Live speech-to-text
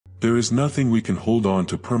There is nothing we can hold on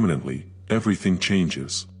to permanently, everything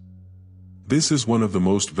changes. This is one of the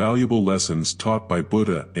most valuable lessons taught by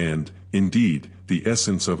Buddha and, indeed, the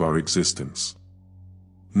essence of our existence.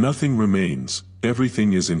 Nothing remains,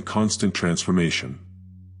 everything is in constant transformation.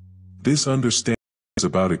 This understanding is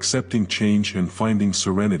about accepting change and finding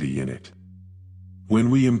serenity in it.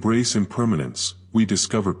 When we embrace impermanence, we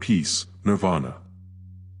discover peace, nirvana.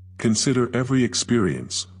 Consider every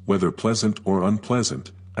experience, whether pleasant or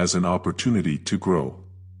unpleasant, as an opportunity to grow.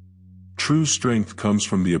 True strength comes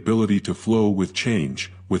from the ability to flow with change,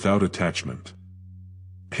 without attachment.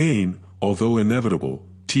 Pain, although inevitable,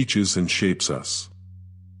 teaches and shapes us.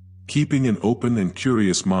 Keeping an open and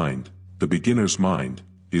curious mind, the beginner's mind,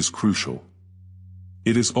 is crucial.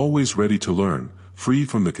 It is always ready to learn, free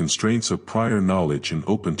from the constraints of prior knowledge and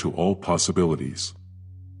open to all possibilities.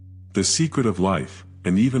 The secret of life,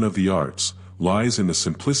 and even of the arts, lies in the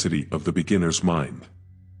simplicity of the beginner's mind.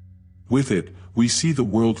 With it, we see the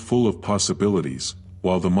world full of possibilities,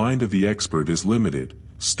 while the mind of the expert is limited,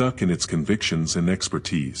 stuck in its convictions and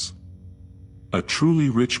expertise. A truly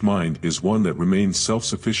rich mind is one that remains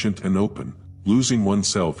self-sufficient and open. Losing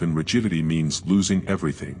oneself in rigidity means losing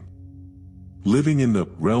everything. Living in the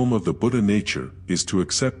realm of the Buddha nature is to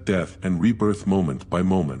accept death and rebirth moment by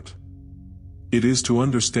moment. It is to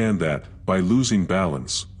understand that, by losing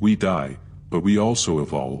balance, we die, but we also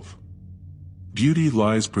evolve. Beauty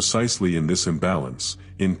lies precisely in this imbalance,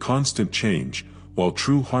 in constant change, while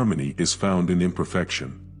true harmony is found in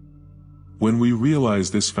imperfection. When we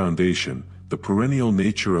realize this foundation, the perennial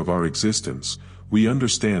nature of our existence, we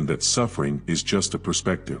understand that suffering is just a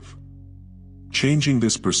perspective. Changing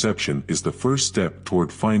this perception is the first step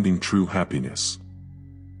toward finding true happiness.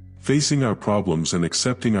 Facing our problems and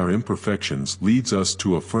accepting our imperfections leads us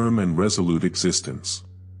to a firm and resolute existence.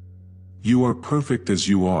 You are perfect as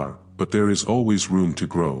you are, but there is always room to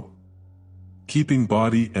grow. Keeping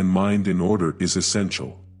body and mind in order is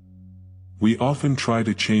essential. We often try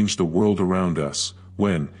to change the world around us,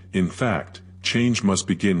 when, in fact, change must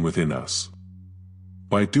begin within us.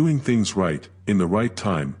 By doing things right, in the right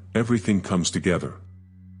time, everything comes together.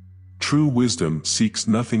 True wisdom seeks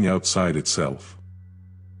nothing outside itself.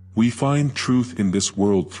 We find truth in this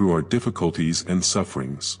world through our difficulties and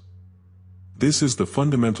sufferings. This is the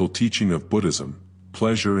fundamental teaching of Buddhism.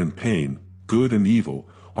 Pleasure and pain, good and evil,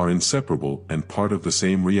 are inseparable and part of the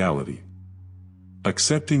same reality.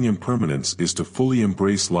 Accepting impermanence is to fully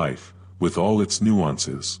embrace life, with all its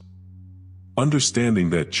nuances. Understanding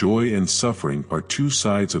that joy and suffering are two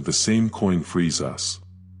sides of the same coin frees us.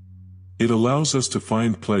 It allows us to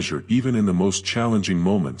find pleasure even in the most challenging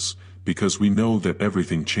moments, because we know that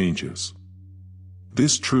everything changes.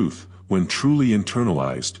 This truth, when truly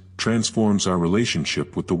internalized, transforms our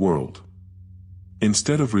relationship with the world.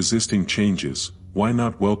 Instead of resisting changes, why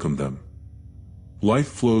not welcome them? Life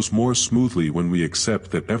flows more smoothly when we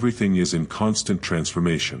accept that everything is in constant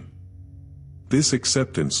transformation. This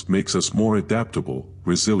acceptance makes us more adaptable,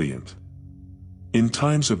 resilient. In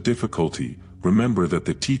times of difficulty, remember that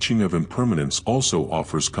the teaching of impermanence also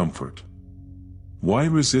offers comfort. Why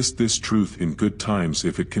resist this truth in good times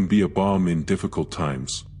if it can be a balm in difficult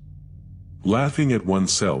times? Laughing at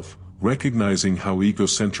oneself, recognizing how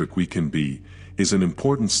egocentric we can be, is an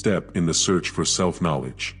important step in the search for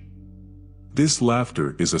self-knowledge. This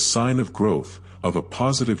laughter is a sign of growth, of a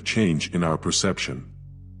positive change in our perception.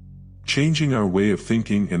 Changing our way of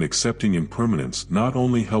thinking and accepting impermanence not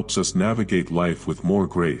only helps us navigate life with more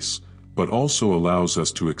grace, but also allows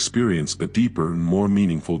us to experience a deeper and more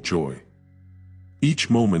meaningful joy. Each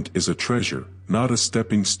moment is a treasure, not a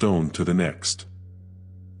stepping stone to the next.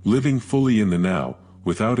 Living fully in the now,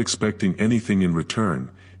 without expecting anything in return,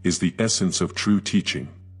 is the essence of true teaching.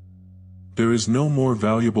 There is no more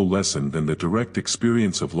valuable lesson than the direct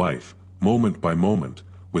experience of life, moment by moment,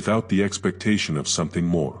 without the expectation of something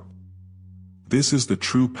more. This is the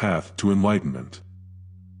true path to enlightenment.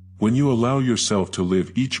 When you allow yourself to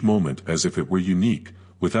live each moment as if it were unique,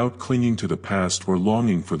 without clinging to the past or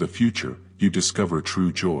longing for the future, you discover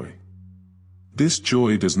true joy. This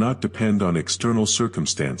joy does not depend on external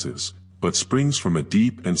circumstances, but springs from a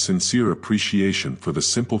deep and sincere appreciation for the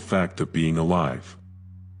simple fact of being alive.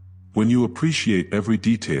 When you appreciate every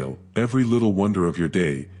detail, every little wonder of your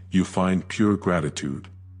day, you find pure gratitude.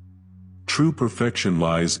 True perfection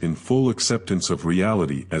lies in full acceptance of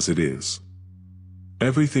reality as it is.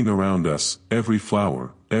 Everything around us, every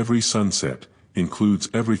flower, every sunset, includes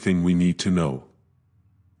everything we need to know.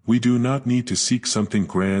 We do not need to seek something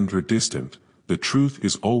grand or distant. The truth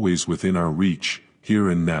is always within our reach, here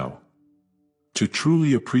and now. To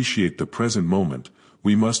truly appreciate the present moment,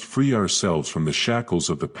 we must free ourselves from the shackles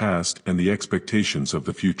of the past and the expectations of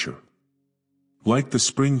the future. Like the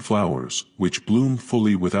spring flowers, which bloom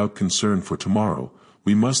fully without concern for tomorrow,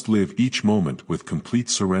 we must live each moment with complete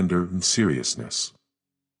surrender and seriousness.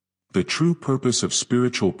 The true purpose of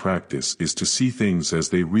spiritual practice is to see things as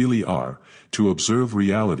they really are, to observe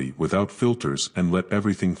reality without filters and let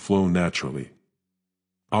everything flow naturally.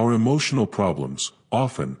 Our emotional problems,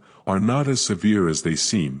 often, are not as severe as they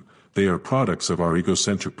seem, they are products of our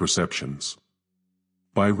egocentric perceptions.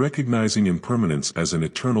 By recognizing impermanence as an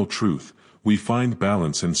eternal truth, we find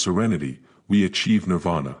balance and serenity, we achieve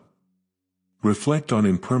nirvana. Reflect on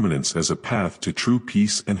impermanence as a path to true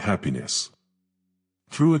peace and happiness.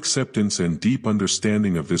 Through acceptance and deep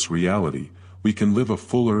understanding of this reality, we can live a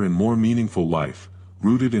fuller and more meaningful life,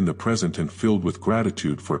 rooted in the present and filled with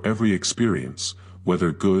gratitude for every experience,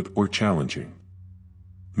 whether good or challenging.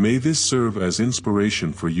 May this serve as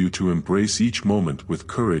inspiration for you to embrace each moment with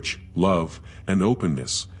courage, love, and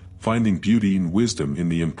openness, finding beauty and wisdom in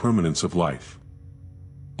the impermanence of life.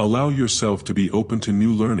 Allow yourself to be open to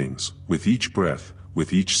new learnings, with each breath,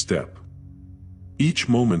 with each step. Each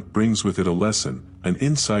moment brings with it a lesson, an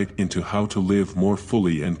insight into how to live more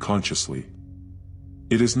fully and consciously.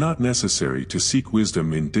 It is not necessary to seek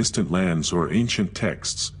wisdom in distant lands or ancient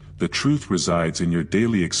texts. The truth resides in your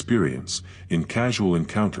daily experience, in casual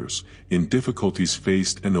encounters, in difficulties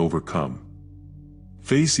faced and overcome.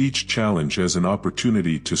 Face each challenge as an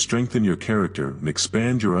opportunity to strengthen your character and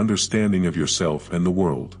expand your understanding of yourself and the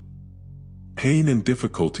world. Pain and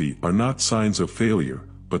difficulty are not signs of failure,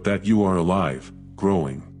 but that you are alive,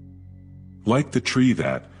 growing. Like the tree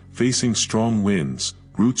that, facing strong winds,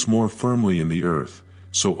 roots more firmly in the earth,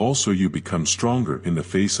 so also you become stronger in the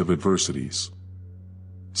face of adversities.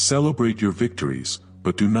 Celebrate your victories,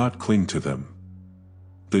 but do not cling to them.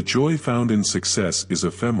 The joy found in success is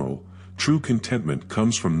ephemeral. True contentment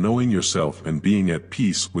comes from knowing yourself and being at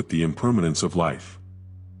peace with the impermanence of life.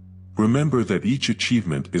 Remember that each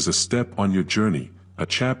achievement is a step on your journey, a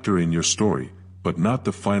chapter in your story, but not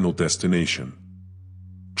the final destination.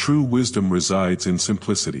 True wisdom resides in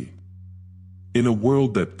simplicity. In a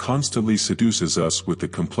world that constantly seduces us with the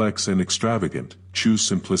complex and extravagant, choose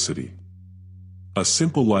simplicity. A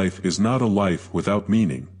simple life is not a life without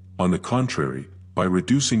meaning. On the contrary, by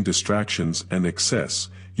reducing distractions and excess,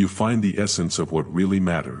 you find the essence of what really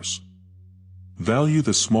matters. Value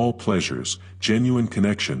the small pleasures, genuine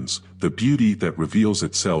connections, the beauty that reveals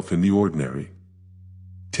itself in the ordinary.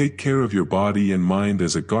 Take care of your body and mind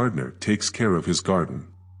as a gardener takes care of his garden.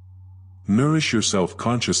 Nourish yourself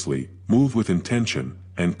consciously, move with intention,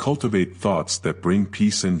 and cultivate thoughts that bring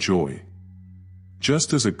peace and joy.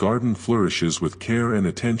 Just as a garden flourishes with care and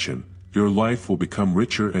attention, your life will become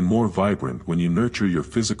richer and more vibrant when you nurture your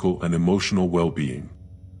physical and emotional well-being.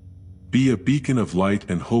 Be a beacon of light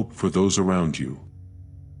and hope for those around you.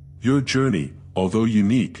 Your journey, although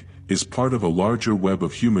unique, is part of a larger web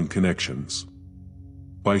of human connections.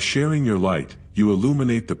 By sharing your light, you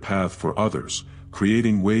illuminate the path for others,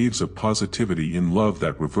 creating waves of positivity and love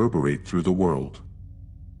that reverberate through the world.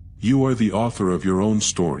 You are the author of your own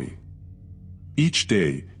story. Each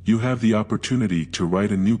day, you have the opportunity to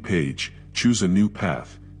write a new page, choose a new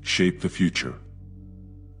path, shape the future.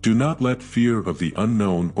 Do not let fear of the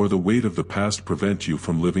unknown or the weight of the past prevent you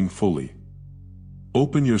from living fully.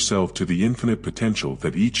 Open yourself to the infinite potential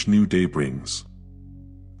that each new day brings.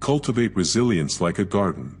 Cultivate resilience like a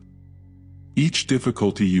garden. Each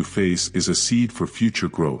difficulty you face is a seed for future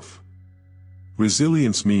growth.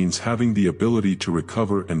 Resilience means having the ability to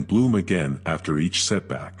recover and bloom again after each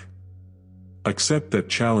setback. Accept that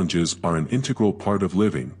challenges are an integral part of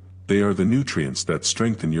living, they are the nutrients that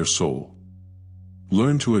strengthen your soul.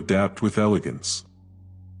 Learn to adapt with elegance.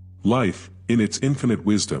 Life, in its infinite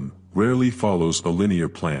wisdom, rarely follows a linear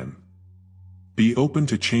plan. Be open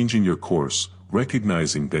to changing your course,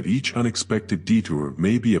 recognizing that each unexpected detour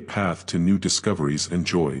may be a path to new discoveries and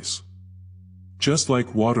joys. Just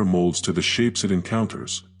like water molds to the shapes it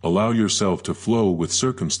encounters, allow yourself to flow with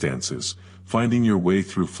circumstances, finding your way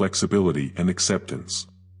through flexibility and acceptance.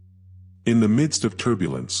 In the midst of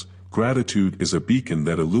turbulence, gratitude is a beacon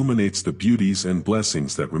that illuminates the beauties and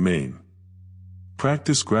blessings that remain.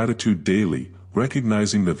 Practice gratitude daily,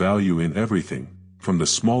 recognizing the value in everything, from the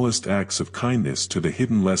smallest acts of kindness to the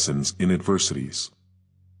hidden lessons in adversities.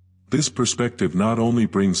 This perspective not only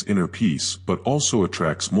brings inner peace but also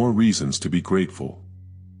attracts more reasons to be grateful.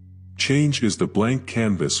 Change is the blank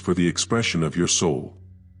canvas for the expression of your soul.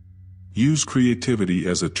 Use creativity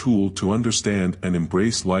as a tool to understand and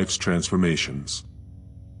embrace life's transformations.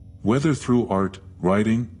 Whether through art,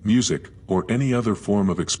 writing, music, or any other form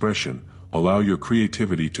of expression, allow your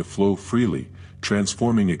creativity to flow freely,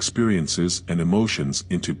 transforming experiences and emotions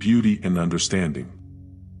into beauty and understanding.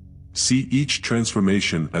 See each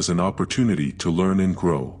transformation as an opportunity to learn and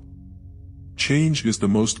grow. Change is the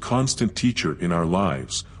most constant teacher in our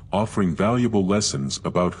lives, offering valuable lessons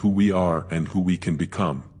about who we are and who we can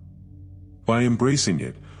become. By embracing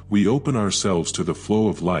it, we open ourselves to the flow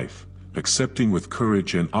of life, accepting with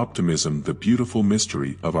courage and optimism the beautiful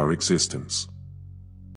mystery of our existence.